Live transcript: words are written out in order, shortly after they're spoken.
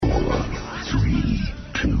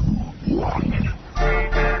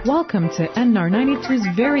Welcome to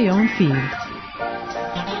NR92's very own feed.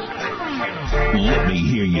 Let me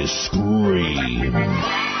hear you scream.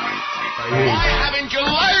 Why haven't you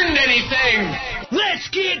learned anything? Let's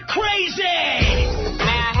get crazy!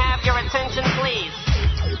 May I have your attention, please?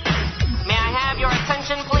 May I have your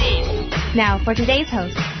attention, please? Now for today's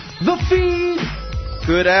host. The Feed!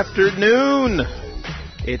 Good afternoon.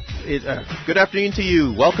 Good afternoon to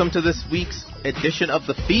you. Welcome to this week's edition of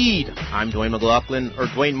The Feed. I'm Dwayne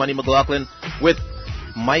Money McLaughlin, with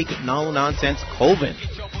Mike No Nonsense Colvin.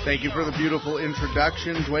 Thank you for the beautiful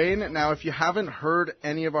introduction, Dwayne. Now, if you haven't heard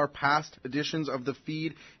any of our past editions of The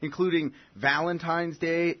Feed, including Valentine's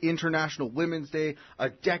Day, International Women's Day,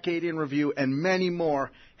 A Decade in Review, and many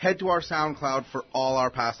more, head to our SoundCloud for all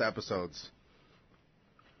our past episodes.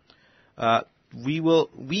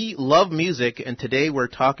 We love music, and today we're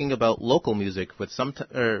talking about local music, which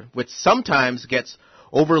sometimes gets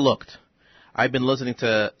overlooked. I've been listening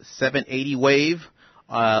to 780 Wave,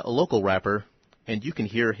 a local rapper, and you can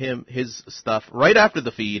hear his stuff right after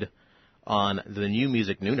the feed on the New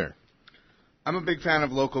Music Nooner. I'm a big fan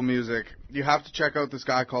of local music. You have to check out this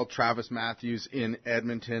guy called Travis Matthews in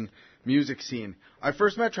Edmonton music scene. I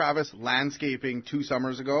first met Travis landscaping 2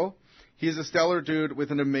 summers ago. He's a stellar dude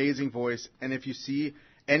with an amazing voice, and if you see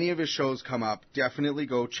any of his shows come up, definitely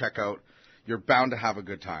go check out. You're bound to have a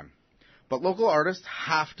good time. But local artists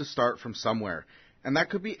have to start from somewhere, and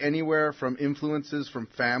that could be anywhere from influences from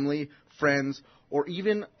family, friends, or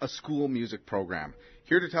even a school music program.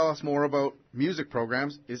 Here to tell us more about music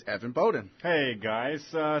programs is Evan Bowden. Hey, guys.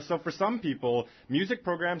 So for some people, music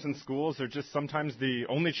programs in schools are just sometimes the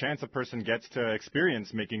only chance a person gets to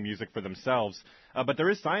experience making music for themselves. But there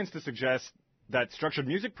is science to suggest that structured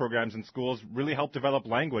music programs in schools really help develop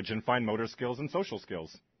language and fine motor skills and social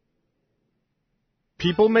skills.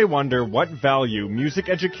 People may wonder what value music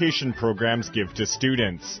education programs give to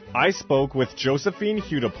students. I spoke with Josephine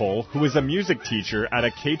Hudipole, who is a music teacher at a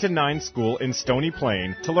K-9 school in Stony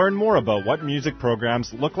Plain, to learn more about what music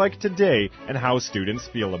programs look like today and how students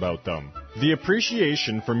feel about them. The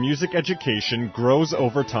appreciation for music education grows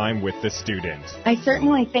over time with the student. I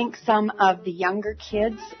certainly think some of the younger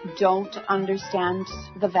kids don't understand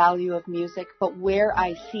the value of music, but where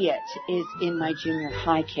I see it is in my junior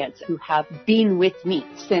high kids who have been with me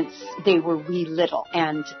since they were wee little,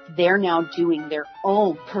 and they're now doing their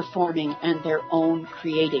own performing and their own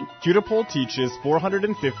creating. Hudipole teaches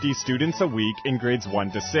 450 students a week in grades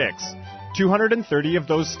 1 to 6. 230 of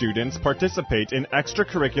those students participate in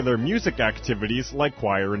extracurricular music activities like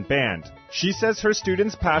choir and band. She says her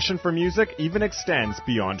students' passion for music even extends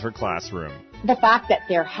beyond her classroom. The fact that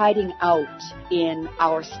they're hiding out in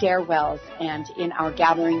our stairwells and in our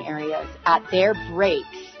gathering areas at their breaks,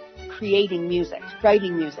 creating music,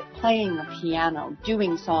 writing music, playing the piano,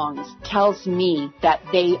 doing songs, tells me that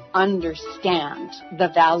they understand the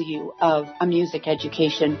value of a music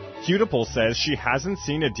education. Hudipole says she hasn't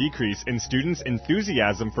seen a decrease in students'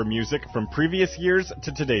 enthusiasm for music from previous years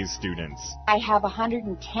to today's students. I have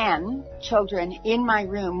 110 children in my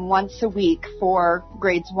room once a week for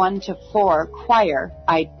grades 1 to 4 choir.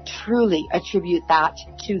 I truly attribute that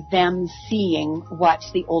to them seeing what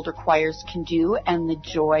the older choirs can do and the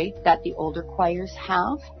joy that the older choirs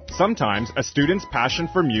have. Sometimes a student's passion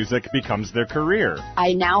for music becomes their career.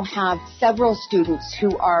 I now have several students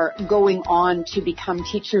who are going on to become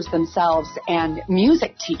teachers themselves and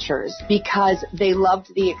music teachers because they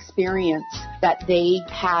loved the experience that they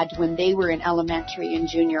had when they were in elementary and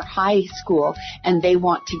junior high school, and they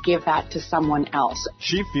want to give that to someone else.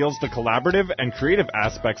 She feels the collaborative and creative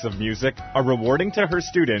aspects of music are rewarding to her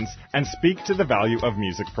students and speak to the value of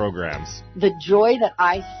music programs. The joy that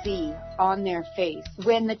I see on their face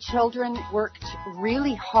when the children worked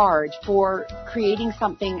really hard for creating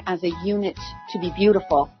something as a unit to be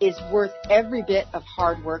beautiful is worth every bit of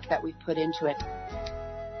hard work that we put into it.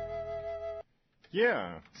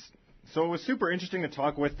 Yeah. So it was super interesting to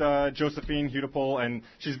talk with Josephine Hudipole, and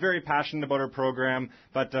she's very passionate about her program,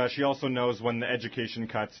 but she also knows when the education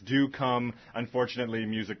cuts do come, unfortunately,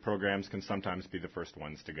 music programs can sometimes be the first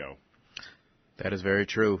ones to go. That is very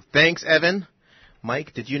true. Thanks, Evan.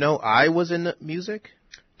 Mike, did you know I was in music?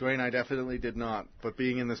 Dwayne, I definitely did not, but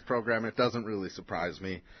being in this program, it doesn't really surprise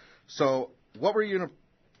me. So, what were you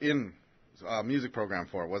in a music program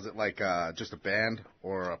for? Was it like just a band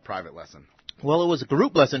or a private lesson? Well, it was a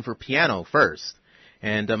group lesson for piano first,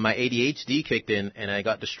 and my ADHD kicked in, and I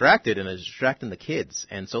got distracted, and I was distracting the kids,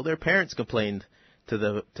 and so their parents complained to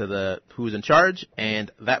the who was in charge,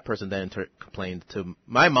 and that person then complained to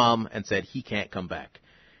my mom and said he can't come back.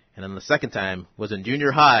 And then the second time was in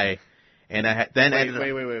junior high. And I then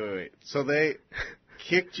wait. So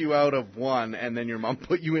kicked you out of one, and then your mom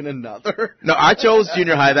put you in another? No, I chose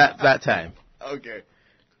junior high that time. Okay.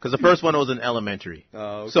 Because the first one was in elementary.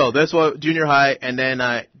 Oh, okay. So this was junior high, and then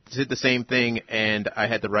I did the same thing, and I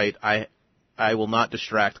had to write, I will not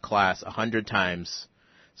distract class 100 times.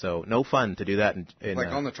 So no fun to do that. Like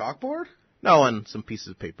on the chalkboard? No, on some pieces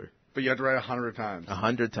of paper. But you had to write 100 times.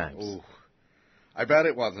 100 times. Ooh. I bet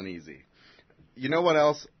it wasn't easy. You know what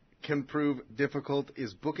else can prove difficult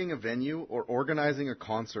is booking a venue or organizing a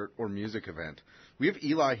concert or music event. We have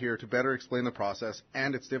Eli here to better explain the process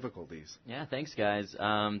and its difficulties. Yeah, thanks, guys.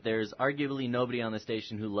 There's arguably nobody on the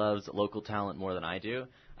station who loves local talent more than I do.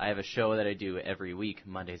 I have a show that I do every week,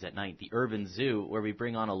 Mondays at night, the Urban Zoo, where we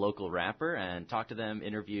bring on a local rapper and talk to them,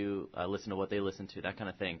 interview, listen to what they listen to, that kind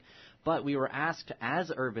of thing. But we were asked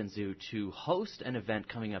as Urban Zoo to host an event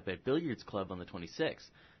coming up at Billiards Club on the 26th.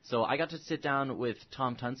 So I got to sit down with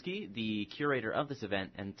Tom Tunsky, the curator of this event,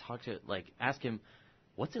 and ask him,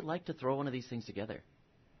 what's it like to throw one of these things together?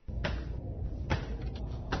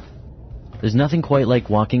 There's nothing quite like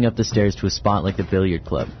walking up the stairs to a spot like the Billiard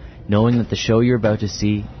Club, knowing that the show you're about to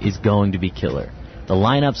see is going to be killer. The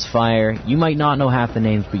lineup's fire, you might not know half the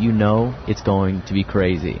names, but you know it's going to be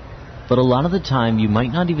crazy. But a lot of the time, you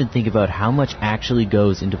might not even think about how much actually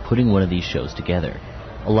goes into putting one of these shows together.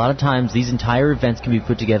 A lot of times, these entire events can be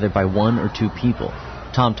put together by one or two people.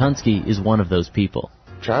 Tom Tunsky is one of those people.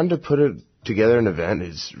 Trying to put together an event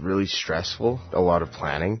is really stressful, a lot of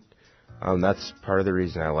planning. That's part of the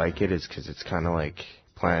reason I like it, is because it's kind of like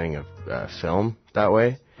planning a film that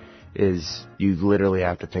way, is you literally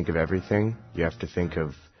have to think of everything. You have to think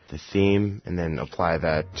of the theme and then apply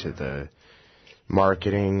that to the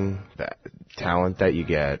marketing, the talent that you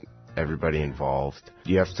get, everybody involved.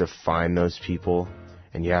 You have to find those people,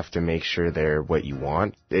 and you have to make sure they're what you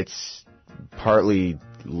want. It's partly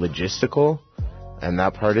logistical, and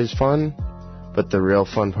that part is fun, but the real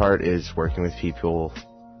fun part is working with people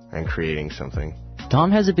and creating something.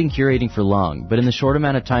 Tom hasn't been curating for long, but in the short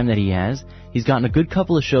amount of time that he has, he's gotten a good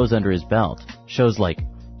couple of shows under his belt. Shows like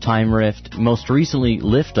Time Rift, most recently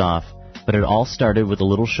Liftoff, but it all started with a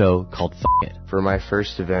little show called F*** It. For my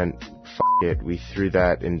first event, F*** It, we threw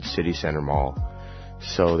that in City Center Mall.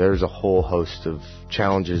 So there's a whole host of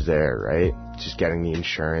challenges there, right? Just getting the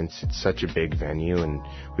insurance. It's such a big venue, and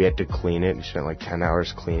we had to clean it. We spent like 10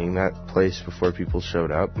 hours cleaning that place before people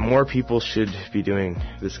showed up. More people should be doing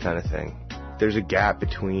this kind of thing. There's a gap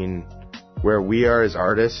between where we are as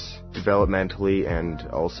artists, developmentally, and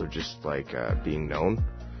also just being known.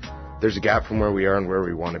 There's a gap from where we are and where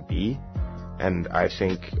we want to be, and I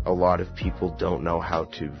think a lot of people don't know how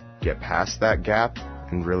to get past that gap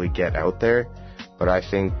and really get out there. But I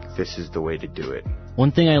think this is the way to do it.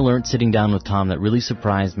 One thing I learned sitting down with Tom that really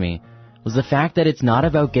surprised me was the fact that it's not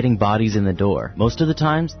about getting bodies in the door. Most of the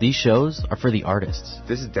times, these shows are for the artists.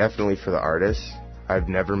 This is definitely for the artists. I've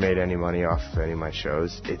never made any money off of any of my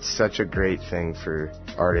shows. It's such a great thing for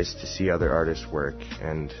artists to see other artists work,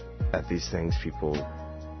 and at these things, people,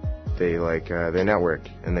 they network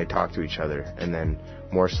and they talk to each other, and then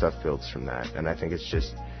more stuff builds from that. And I think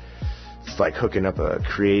it's like hooking up a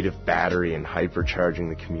creative battery and hypercharging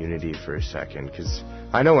the community for a second. Because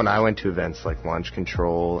I know when I went to events like Launch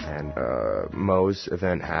Control and Mo's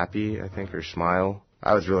event Happy, I think, or Smile,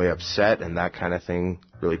 I was really upset, and that kind of thing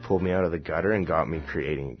really pulled me out of the gutter and got me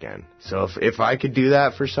creating again. So if I could do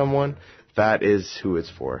that for someone, that is who it's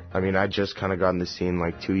for. I mean, I just kind of got in the scene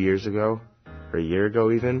like 2 years ago, or a year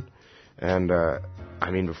ago even. And,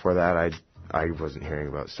 before that, I wasn't hearing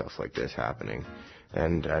about stuff like this happening.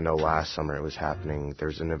 And I know last summer it was happening.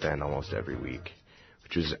 There's an event almost every week,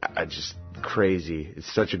 which was just crazy.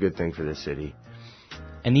 It's such a good thing for the city.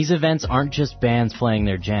 And these events aren't just bands playing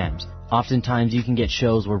their jams. Oftentimes you can get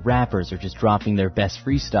shows where rappers are just dropping their best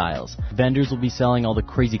freestyles. Vendors will be selling all the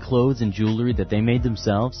crazy clothes and jewelry that they made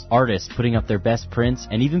themselves. Artists putting up their best prints,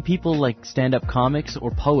 and even people like stand-up comics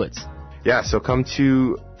or poets. Yeah, so come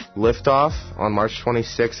to Liftoff on March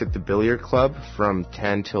 26th at the Billiard Club from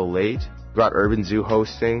 10 till late. We've got Urban Zoo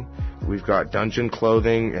hosting. We've got Dungeon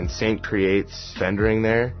Clothing and Saint Creates vendoring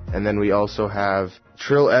there. And then we also have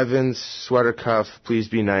Trill Evans, Sweater Cuff, Please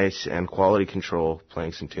Be Nice, and Quality Control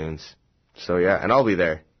playing some tunes. So yeah, and I'll be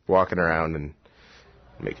there walking around and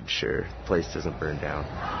making sure the place doesn't burn down.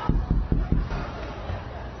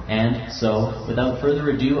 And so, without further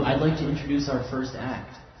ado, I'd like to introduce our first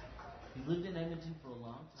act. We've lived in Edmonton for a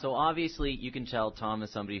long time. So obviously you can tell Tom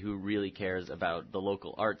is somebody who really cares about the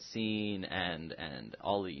local art scene and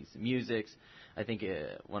all these musics. I think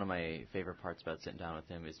one of my favorite parts about sitting down with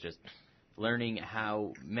him is just learning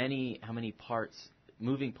how many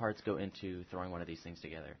moving parts go into throwing one of these things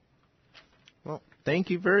together. Well,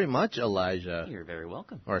 thank you very much, Elijah. You're very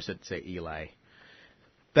welcome. Or I should say Eli.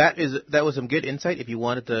 That was some good insight if you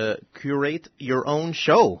wanted to curate your own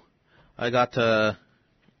show. I got to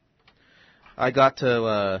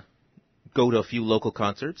go to a few local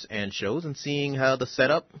concerts and shows and seeing how the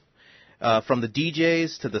setup, from the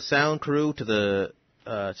DJs to the sound crew to the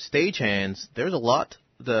stagehands, there's a lot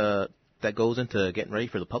that goes into getting ready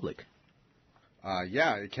for the public.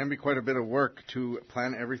 Yeah, it can be quite a bit of work to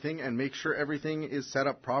plan everything and make sure everything is set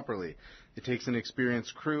up properly. It takes an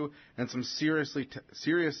experienced crew and some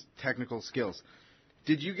serious technical skills.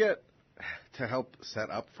 Did you get to help set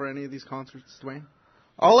up for any of these concerts, Dwayne?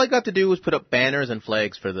 All I got to do was put up banners and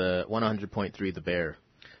flags for the 100.3 The Bear.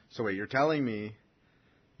 So wait, you're telling me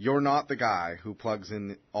you're not the guy who plugs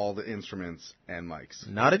in all the instruments and mics?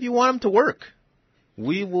 Not if you want them to work.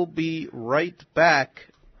 We will be right back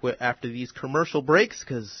after these commercial breaks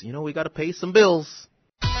because, we got to pay some bills.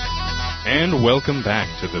 And welcome back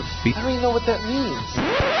to the feed. I don't even know what that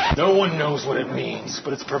means. No one knows what it means,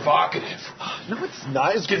 but it's provocative. No, it's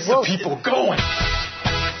not. It gets the people going.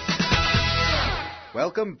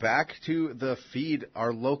 Welcome back to the feed,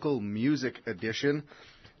 our local music edition.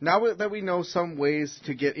 Now that we know some ways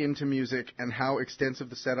to get into music and how extensive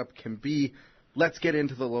the setup can be, let's get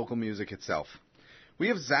into the local music itself. We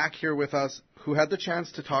have Zach here with us, who had the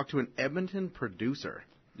chance to talk to an Edmonton producer.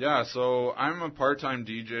 Yeah, so I'm a part-time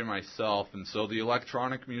DJ myself, and so the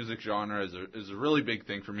electronic music genre is a really big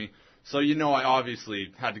thing for me. So, I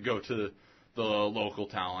obviously had to go to the local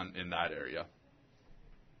talent in that area.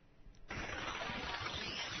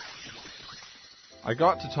 I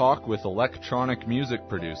got to talk with electronic music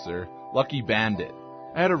producer Lucky Bandit.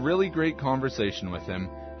 I had a really great conversation with him,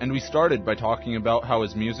 and we started by talking about how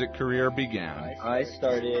his music career began. I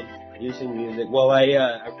started producing music. Well, I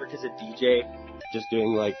worked as a DJ, just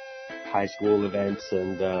doing high school events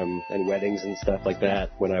and weddings and stuff like that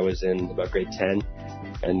when I was in about grade 10.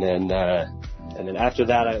 And then after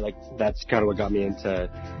that, that's kind of what got me into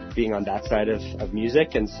being on that side of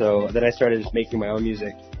music. And so then I started just making my own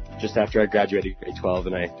music just after I graduated grade 12,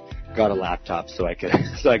 and I got a laptop so I could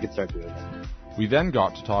start doing that. We then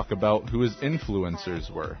got to talk about who his influencers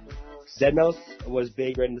were. Zedmouse was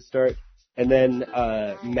big right in the start. And then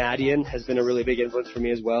Madian has been a really big influence for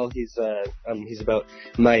me as well. He's about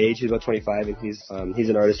my age. He's about 25, and he's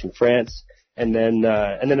an artist from France. And then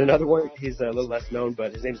another one. He's a little less known,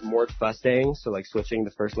 but his name's Mort Mustang. So switching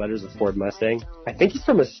the first letters of Ford Mustang. I think he's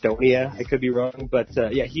from Estonia. I could be wrong, but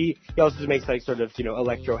yeah, he also makes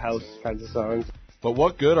electro house kinds of songs. But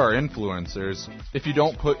what good are influencers if you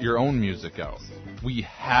don't put your own music out? We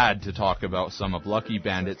had to talk about some of Lucky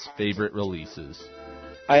Bandit's favorite releases.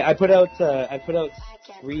 I put out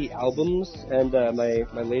 3 albums, and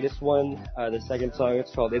my latest one, the second song,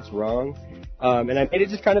 it's called It's Wrong. And I made it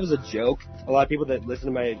just kind of as a joke. A lot of people that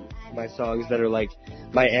listen to my songs that are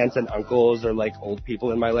my aunts and uncles or old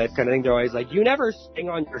people in my life kind of thing, they're always you never sing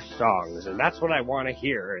on your songs, and that's what I want to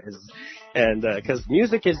hear. And because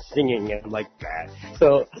music is singing and that.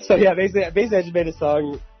 So yeah, basically I just made a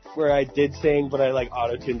song where I did sing, but I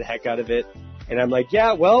auto-tuned the heck out of it. And I'm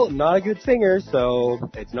yeah, well, I'm not a good singer, so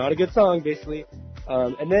it's not a good song, basically.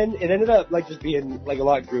 And then it ended up just being a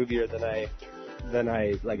lot groovier than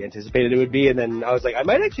I anticipated it would be. And then I was I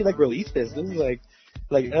might actually release this. This is I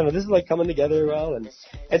don't know, this is coming together well. And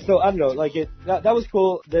so I don't know, that was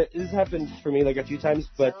cool. This happened for me a few times,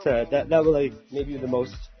 but that was maybe the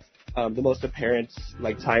most apparent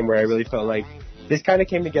time where I really felt this kind of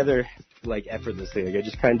came together effortlessly. It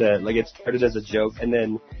just kind of it started as a joke, and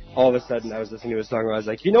then all of a sudden I was listening to a song where I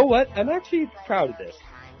was you know what? I'm actually proud of this.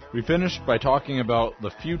 We finished by talking about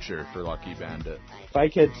the future for Lucky Bandit. If I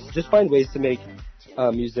could just find ways to make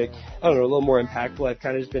music, I don't know, a little more impactful. I've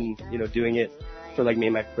kind of just been, doing it for me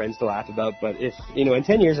and my friends to laugh about. But if, in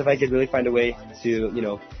 10 years, if I could really find a way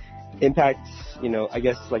to, impact, I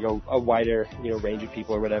guess a wider, range of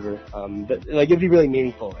people or whatever, that, it'd be really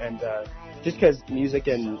meaningful. And just because music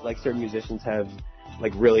and certain musicians have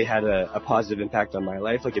really had a positive impact on my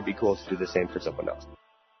life, it'd be cool to do the same for someone else.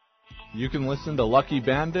 You can listen to Lucky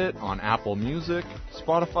Bandit on Apple Music,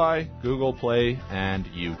 Spotify, Google Play, and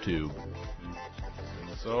YouTube.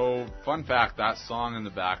 So, fun fact, that song in the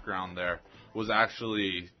background there was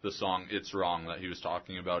actually the song It's Wrong that he was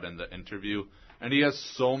talking about in the interview. And he has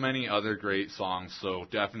so many other great songs, so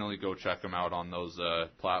definitely go check him out on those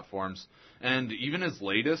platforms. And even his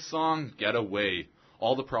latest song, Get Away,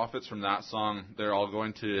 all the profits from that song, they're all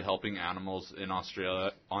going to helping animals in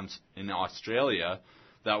Australia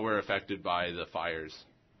that were affected by the fires.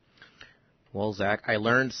 Well, Zach, I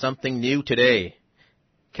learned something new today.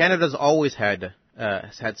 Canada's always has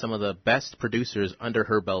had some of the best producers under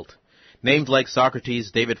her belt. Names like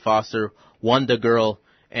Socrates, David Foster, Wanda Girl,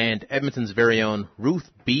 and Edmonton's very own Ruth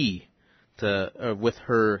B. With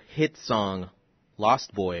her hit song,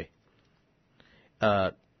 Lost Boy.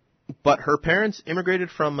 But her parents immigrated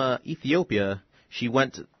from Ethiopia. She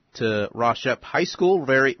went to Rochep High School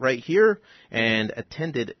right here and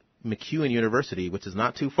attended MacEwan University, which is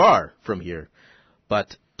not too far from here,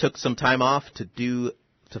 but took some time off to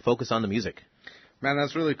focus on the music. Man,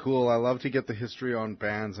 that's really cool. I love to get the history on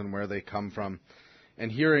bands and where they come from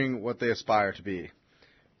and hearing what they aspire to be.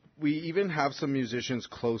 We even have some musicians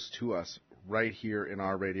close to us right here in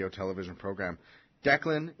our radio television program.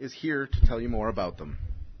 Declan is here to tell you more about them.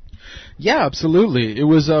 Yeah, absolutely. It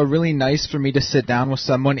was really nice for me to sit down with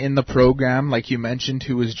someone in the program, like you mentioned,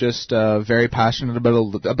 who was just very passionate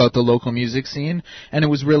about the local music scene. And it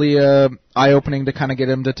was really eye-opening to kind of get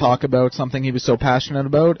him to talk about something he was so passionate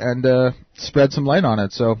about and spread some light on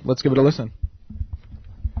it. So let's give it a listen.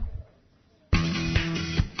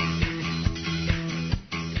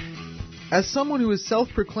 As someone who is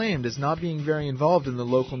self-proclaimed as not being very involved in the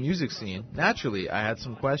local music scene, naturally I had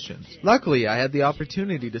some questions. Luckily, I had the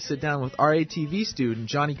opportunity to sit down with RATV student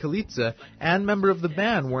Johnny Kalitza and member of the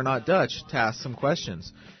band We're Not Dutch to ask some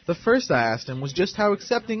questions. The first I asked him was just how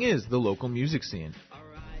accepting is the local music scene.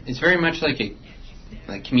 It's very much like a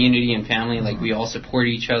community and family. Like, we all support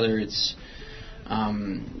each other. It's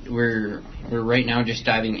we're right now just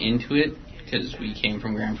diving into it, because we came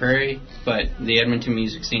from Grand Prairie, but the Edmonton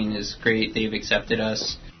music scene is great. They've accepted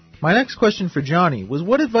us. My next question for Johnny was,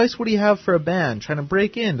 what advice would he have for a band trying to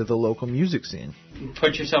break into the local music scene?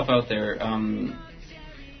 Put yourself out there.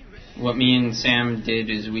 What me and Sam did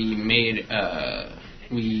is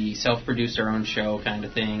we self-produced our own show kind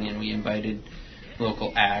of thing, and we invited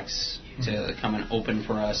local acts to come and open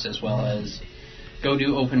for us, as well as go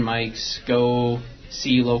do open mics, go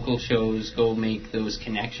see local shows, go make those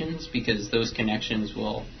connections, because those connections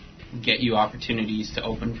will get you opportunities to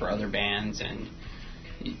open for other bands, and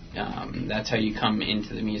that's how you come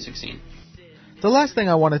into the music scene. The last thing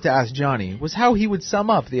I wanted to ask Johnny was how he would sum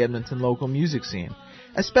up the Edmonton local music scene,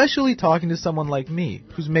 especially talking to someone like me,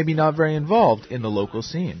 who's maybe not very involved in the local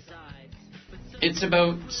scene. It's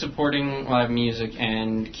about supporting live music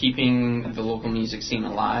and keeping the local music scene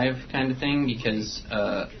alive kind of thing, because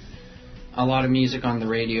a lot of music on the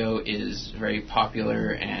radio is very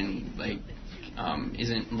popular and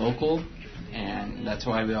isn't local, and that's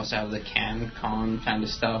why we also have the CanCon kind of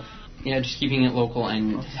stuff. Yeah, just keeping it local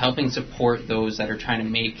and helping support those that are trying to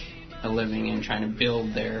make a living and trying to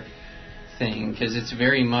build their thing, because it's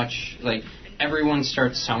very much like everyone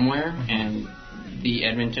starts somewhere, and the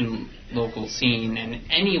Edmonton local scene, and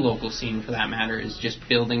any local scene for that matter, is just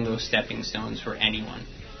building those stepping stones for anyone.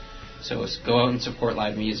 So go out and support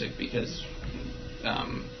live music, because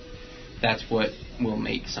that's what will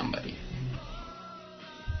make somebody.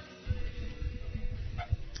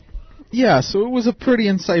 Yeah, so it was a pretty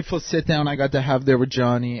insightful sit-down I got to have there with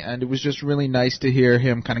Johnny, and it was just really nice to hear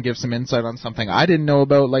him kind of give some insight on something I didn't know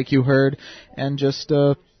about, like you heard, and just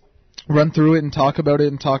run through it and talk about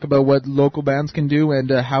what local bands can do and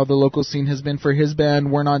how the local scene has been for his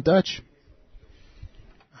band, We're Not Dutch.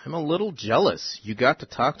 I'm a little jealous. You got to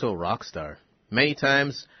talk to a rock star. Many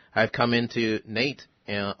times I've come into Nate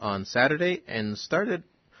on Saturday and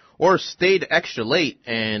stayed extra late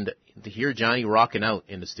and to hear Johnny rocking out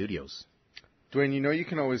in the studios. Dwayne, you know you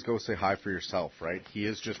can always go say hi for yourself, right? He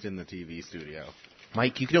is just in the TV studio.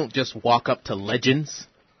 Mike, you don't just walk up to legends.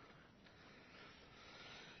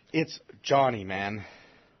 It's Johnny, man.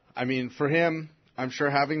 I mean, for him, I'm sure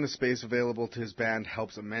having the space available to his band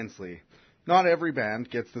helps immensely. Not every band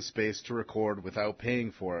gets the space to record without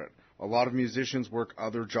paying for it. A lot of musicians work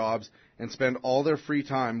other jobs and spend all their free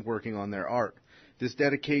time working on their art. This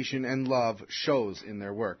dedication and love shows in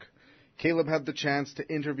their work. Caleb had the chance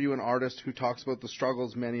to interview an artist who talks about the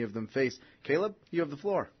struggles many of them face. Caleb, you have the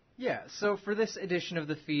floor. Yeah, so for this edition of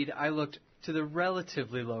the feed, I looked to the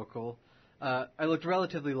relatively local. To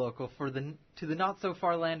the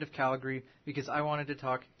not-so-far land of Calgary, because I wanted to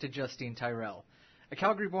talk to Justine Tyrell, a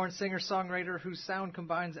Calgary-born singer-songwriter whose sound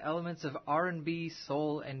combines elements of R&B,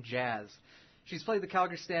 soul, and jazz. She's played the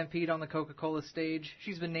Calgary Stampede on the Coca-Cola stage.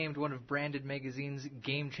 She's been named one of Branded Magazine's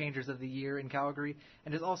Game Changers of the Year in Calgary,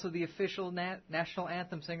 and is also the official national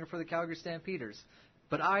anthem singer for the Calgary Stampeders.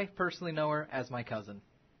 But I personally know her as my cousin.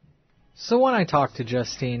 So when I talked to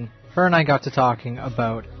Justine, her and I got to talking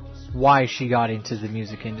about why she got into the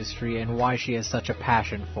music industry and why she has such a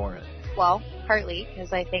passion for it. Well, partly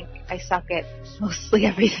because I think I suck at mostly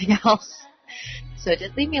everything else. So it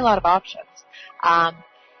did leave me a lot of options.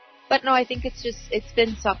 But no, I think it's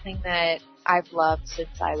been something that I've loved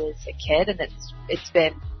since I was a kid, and it's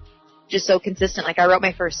been just so consistent. Like, I wrote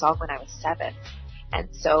my first song when I was 7. And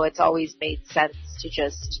so it's always made sense to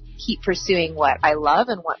just keep pursuing what I love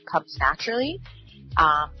and what comes naturally.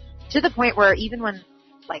 To the point where even when,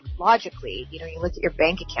 like, logically, you know, you look at your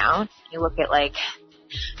bank account, you look at, like,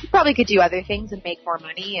 you probably could do other things and make more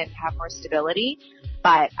money and have more stability.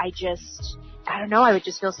 But I don't know, I would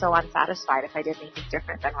just feel so unsatisfied if I did anything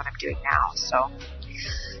different than what I'm doing now. So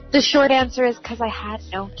the short answer is because I had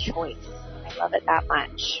no choice. I love it that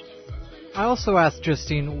much. I also asked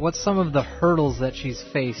Justine what some of the hurdles that she's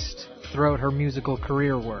faced throughout her musical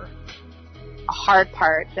career were. A hard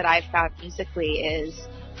part that I've found musically is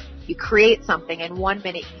you create something and 1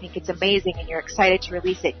 minute you think it's amazing and you're excited to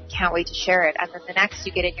release it, you can't wait to share it, and then the next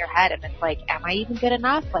you get in your head and it's like, am I even good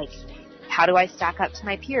enough? Like, how do I stack up to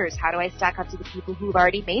my peers? How do I stack up to the people who've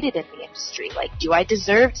already made it in the industry? Like, do I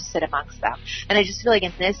deserve to sit amongst them? And I just feel like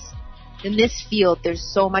in this field, there's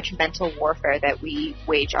so much mental warfare that we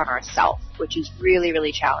wage on ourselves, which is really,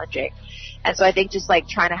 really challenging. And so I think just like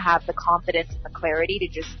trying to have the confidence and the clarity to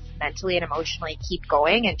just mentally and emotionally keep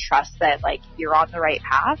going and trust that like you're on the right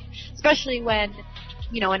path, especially when,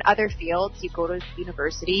 you know, in other fields, you go to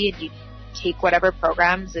university and you take whatever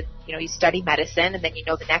programs and, you know, you study medicine and then you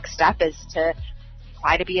know the next step is to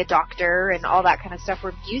apply to be a doctor and all that kind of stuff,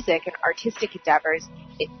 where music and artistic endeavors,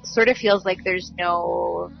 it sort of feels like there's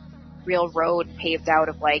no real road paved out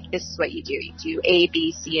of like, this is what you do. You do A,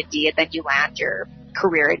 B, C, and D, and then you land your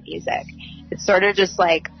career in music. It's sort of just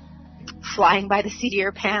like flying by the seat of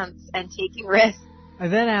your pants and taking risks. I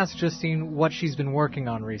then asked Justine what she's been working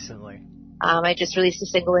on recently. I just released a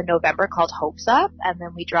single in November called Hopes Up, and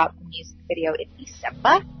then we dropped the music video in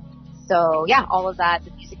December. So yeah, all of that,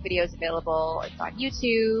 the music video is available. It's on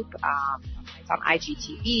YouTube, it's on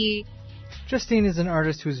IGTV. Justine is an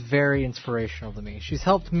artist who is very inspirational to me. She's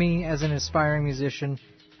helped me as an aspiring musician,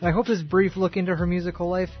 and I hope this brief look into her musical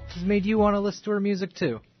life has made you want to listen to her music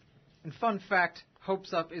too. And fun fact,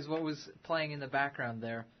 Hopes Up is what was playing in the background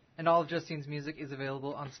there. And all of Justine's music is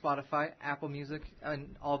available on Spotify, Apple Music,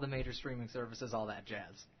 and all the major streaming services, all that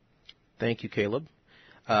jazz. Thank you, Caleb.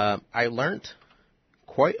 I learned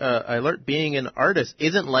being an artist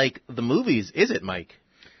isn't like the movies, is it, Mike?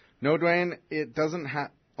 No, Dwayne, it doesn't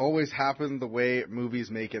always happen the way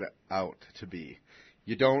movies make it out to be.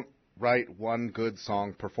 You don't write one good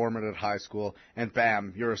song, perform it at high school, and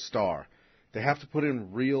bam, you're a star. They have to put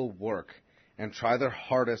in real work and try their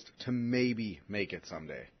hardest to maybe make it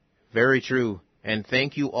someday. Very true. And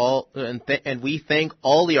thank you all, and we thank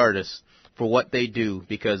all the artists for what they do,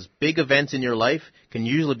 because big events in your life can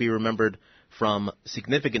usually be remembered from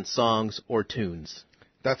significant songs or tunes.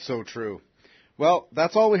 That's so true. Well,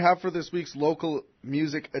 that's all we have for this week's local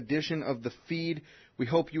music edition of The Feed. We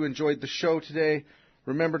hope you enjoyed the show today.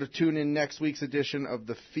 Remember to tune in next week's edition of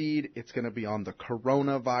The Feed. It's going to be on the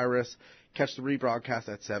coronavirus. Catch the rebroadcast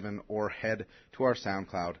at 7 or head to our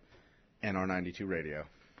SoundCloud, NR92 Radio.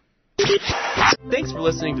 Thanks for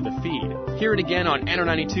listening to The Feed. Hear it again on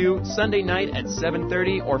NR92 Sunday night at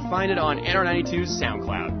 7:30 or find it on NR92's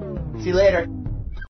SoundCloud. See you later.